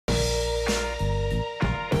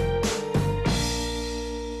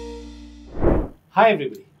Hi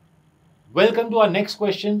everybody, welcome to our next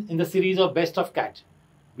question in the series of Best of Cat.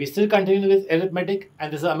 We still continue with arithmetic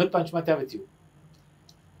and this is Amit Panchmatia with you.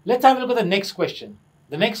 Let's have a look at the next question.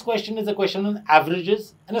 The next question is a question on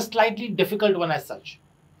averages and a slightly difficult one as such.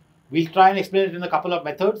 We'll try and explain it in a couple of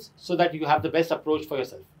methods so that you have the best approach for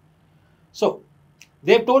yourself. So,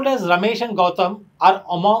 they've told us Ramesh and Gautam are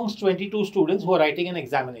amongst 22 students who are writing an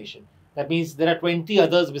examination. That means there are 20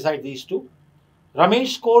 others besides these two.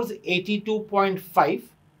 Ramesh scores 82.5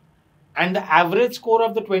 and the average score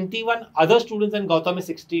of the 21 other students and Gautam is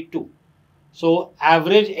 62. So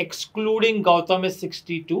average excluding Gautam is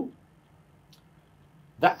 62.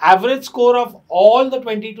 The average score of all the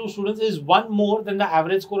 22 students is one more than the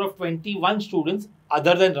average score of 21 students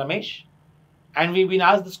other than Ramesh, and we've been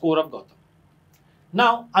asked the score of Gautam.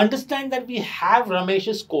 Now understand that we have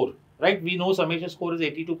Ramesh's score, right? We know Ramesh's score is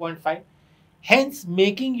 82.5. Hence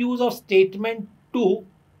making use of statement 2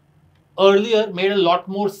 earlier made a lot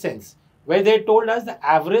more sense, where they told us the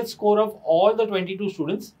average score of all the 22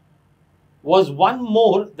 students was one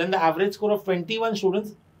more than the average score of 21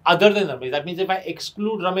 students other than Ramesh. That means if I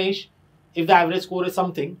exclude Ramesh, if the average score is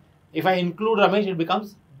something, if I include Ramesh, it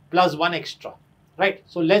becomes plus one extra, right?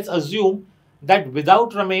 So let's assume that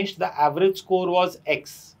without Ramesh, the average score was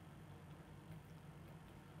X,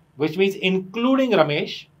 which means including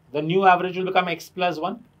Ramesh, the new average will become X plus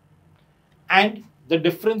 1. And the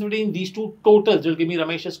difference between these two totals will give me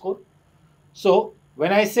Ramesh's score. So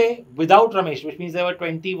when I say without Ramesh, which means there were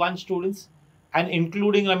 21 students, and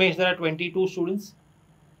including Ramesh, there are 22 students.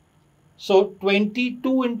 So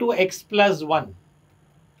 22 into X plus 1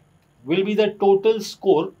 will be the total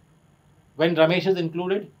score when Ramesh is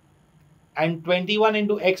included, and 21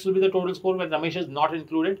 into X will be the total score when Ramesh is not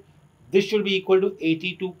included. This should be equal to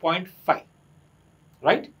 82.5,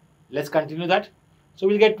 right? Let's continue that. So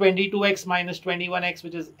we'll get 22x minus 21x,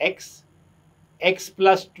 which is x. X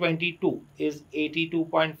plus 22 is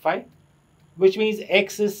 82.5, which means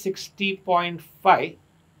x is 60.5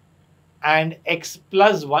 and x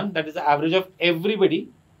plus 1, that is the average of everybody,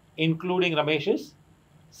 including Ramesh, is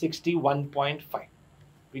 61.5.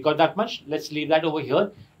 We got that much. Let's leave that over here.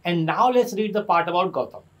 And now let's read the part about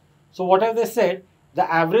Gautam. So what have they said?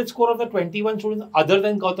 The average score of the 21 students other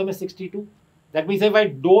than Gautam is 62. That means if I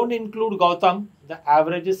don't include Gautam, the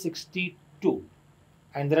average is 62.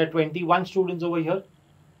 And there are 21 students over here,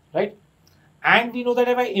 right? And we know that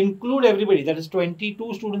if I include everybody, that is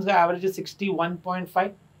 22 students, the average is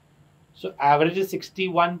 61.5. So average is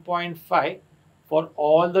 61.5 for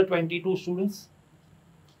all the 22 students.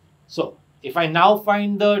 So if I now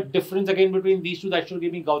find the difference again between these two, that should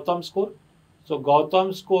give me Gautam's score. So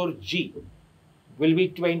Gautam's score G will be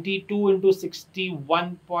 22 into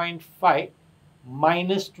 61.5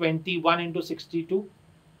 minus 21 into 62.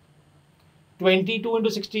 22 into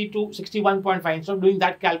 62, 61.5. Instead of doing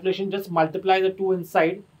that calculation, just multiply the 2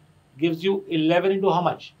 inside. Gives you 11 into how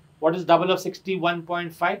much? What is double of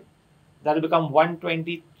 61.5? That will become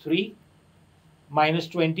 123 minus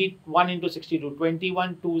 21 into 62.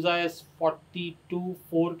 21 2s is 42,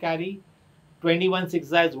 4 carry. 21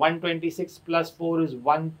 6s is 126 plus 4 is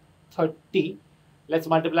 130. Let's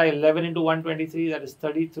multiply 11 into 123. That is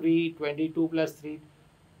 33. 22 plus 3,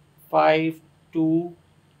 5, 2,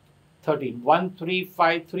 13.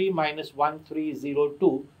 1353 minus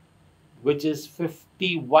 1302, which is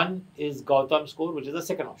 51, is Gautam's score, which is the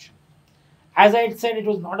second option. As I had said, it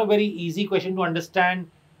was not a very easy question to understand.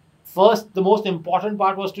 First, the most important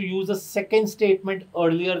part was to use the second statement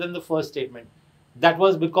earlier than the first statement. That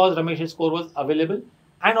was because Ramesh's score was available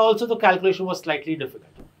and also the calculation was slightly difficult.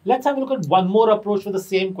 Let's have a look at one more approach for the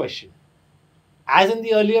same question. As in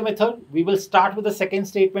the earlier method, we will start with the second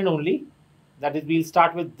statement only. That is, we'll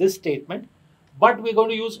start with this statement, but we're going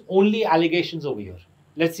to use only allegations over here.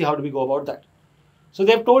 Let's see how do we go about that. So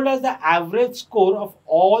they've told us the average score of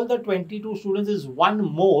all the 22 students is one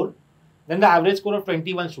more than the average score of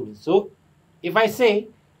 21 students. So if I say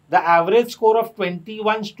the average score of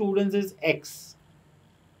 21 students is X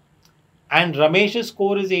and Ramesh's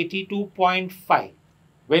score is 82.5,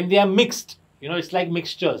 when they are mixed, it's like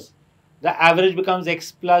mixtures, the average becomes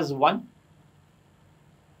X plus 1.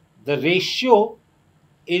 The ratio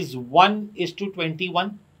is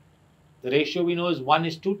 1:21. The ratio we know is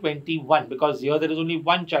 1:21 because here there is only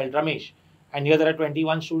one child, Ramesh, and here there are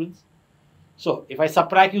 21 students. So if I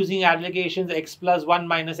subtract using allegations, X plus 1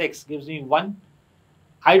 minus X gives me 1.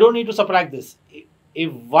 I don't need to subtract this.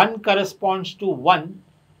 If 1 corresponds to 1,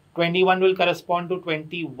 21 will correspond to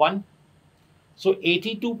 21. So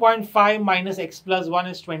 82.5 minus X plus 1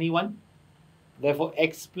 is 21. Therefore,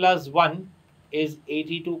 X plus 1 is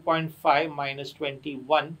 82.5 minus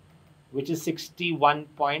 21, which is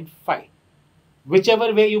 61.5.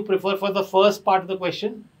 Whichever way you prefer for the first part of the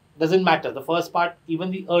question, doesn't matter. The first part,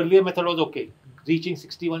 even the earlier method was okay. Reaching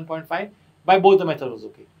 61.5 by both the methods was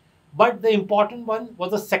okay. But the important one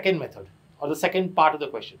was the second method or the second part of the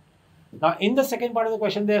question. Now, in the second part of the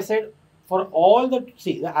question, they have said for all the,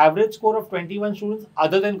 see, the average score of 21 students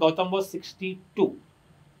other than Gautam was 62.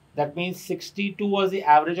 That means 62 was the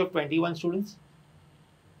average of 21 students.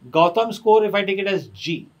 Gautam's score, if I take it as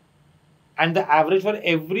G, and the average for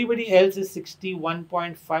everybody else is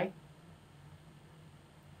 61.5.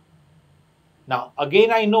 Now,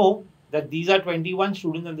 again, I know that these are 21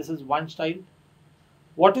 students and this is one child.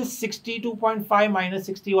 What is 62.5 minus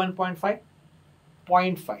 61.5?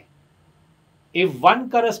 0.5. If 1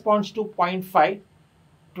 corresponds to 0.5,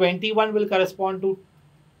 21 will correspond to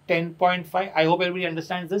 10.5. I hope everybody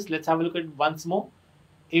understands this. Let's have a look at it once more.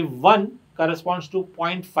 If 1 corresponds to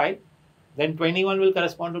 0.5, then 21 will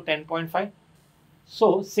correspond to 10.5.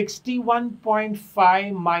 So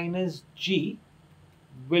 61.5 minus G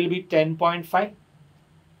will be 10.5.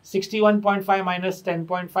 61.5 minus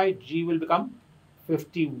 10.5, G will become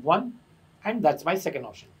 51. And that's my second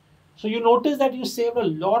option. So you notice that you saved a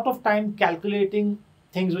lot of time calculating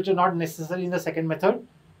things which are not necessary in the second method.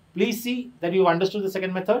 Please see that you've understood the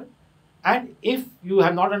second method. And if you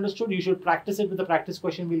have not understood, you should practice it with the practice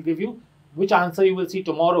question we'll give you, which answer you will see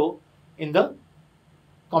tomorrow in the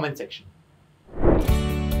comment section.